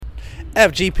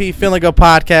FGP Feeling Good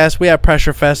Podcast. We have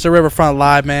Pressure Fest, the Riverfront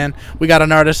Live, man. We got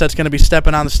an artist that's going to be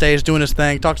stepping on the stage, doing his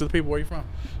thing. Talk to the people. Where you from?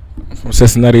 I'm from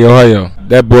Cincinnati, Ohio.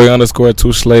 That boy _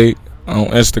 TuSlaay on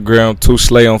Instagram,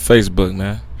 TuSlaay on Facebook,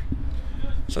 man.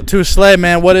 So TuSlaay,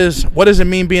 man, what does it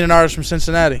mean being an artist from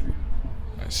Cincinnati?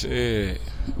 Shit.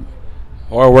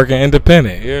 Hard working,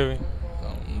 independent. You hear me?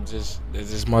 It's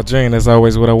just my dream. That's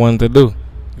always what I wanted to do.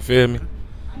 You feel me?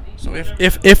 So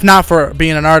if not for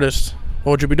being an artist,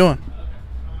 what would you be doing?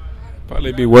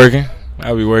 Probably be working.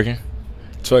 I'll be working.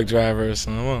 Truck driver or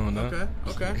something. I don't know.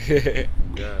 Okay.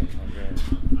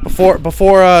 Before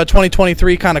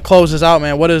 2023 kind of closes out,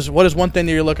 man, what is one thing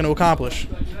that you're looking to accomplish?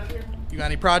 You got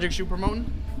any projects you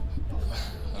promoting?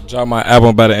 I'll drop my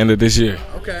album by the end of this year.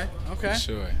 Okay. For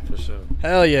sure.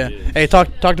 Hell yeah. Hey, talk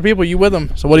to people. You with them?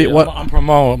 So what? I'm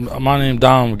Promo. My name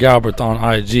Dom Galbert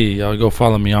on IG. Y'all go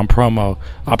follow me. I'm Promo.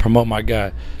 I promote my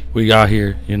guy. We out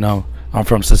here. You know, I'm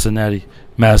from Cincinnati,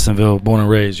 Madisonville, born and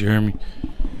raised. You hear me?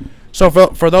 So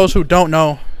for those who don't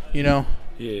know, you know,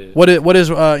 what is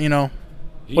you know.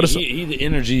 He the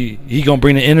energy. He gonna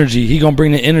bring the energy. He gonna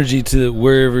bring the energy to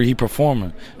wherever he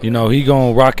performing. You know, he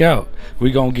gonna rock out.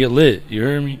 We gonna get lit. You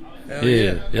hear me? Hell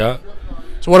yeah.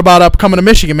 So what about coming to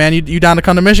Michigan, man? You down to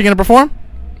come to Michigan to perform?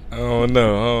 I don't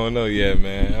know yet,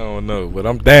 man. I don't know, but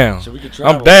I'm down. So we can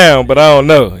travel. I'm down, but I don't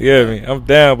know. You hear me? I'm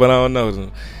down, but I don't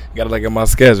know. Gotta look at my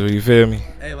schedule. You feel me?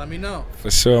 Hey, let me know. For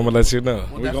sure, I'm gonna let you know.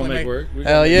 We gonna make work.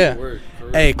 Hell yeah.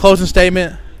 Hey, closing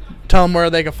statement. Tell them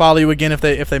where they can follow you again if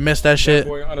they missed that shit.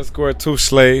 Boy _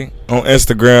 TuSlaay on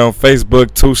Instagram, Facebook,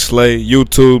 TuSlaay,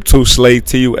 YouTube, TuSlaay,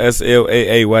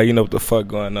 TuSlaay. You know what the fuck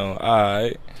going on? All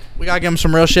right. We gotta give them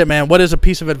some real shit, man. What is a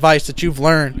piece of advice that you've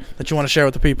learned that you want to share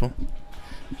with the people?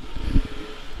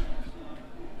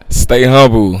 Stay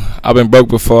humble. I've been broke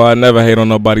before. I never hate on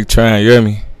nobody trying. You hear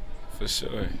me? For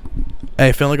sure.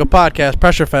 Hey, Feeling Good Podcast,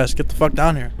 Pressure Fest. Get the fuck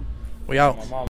down here. We out.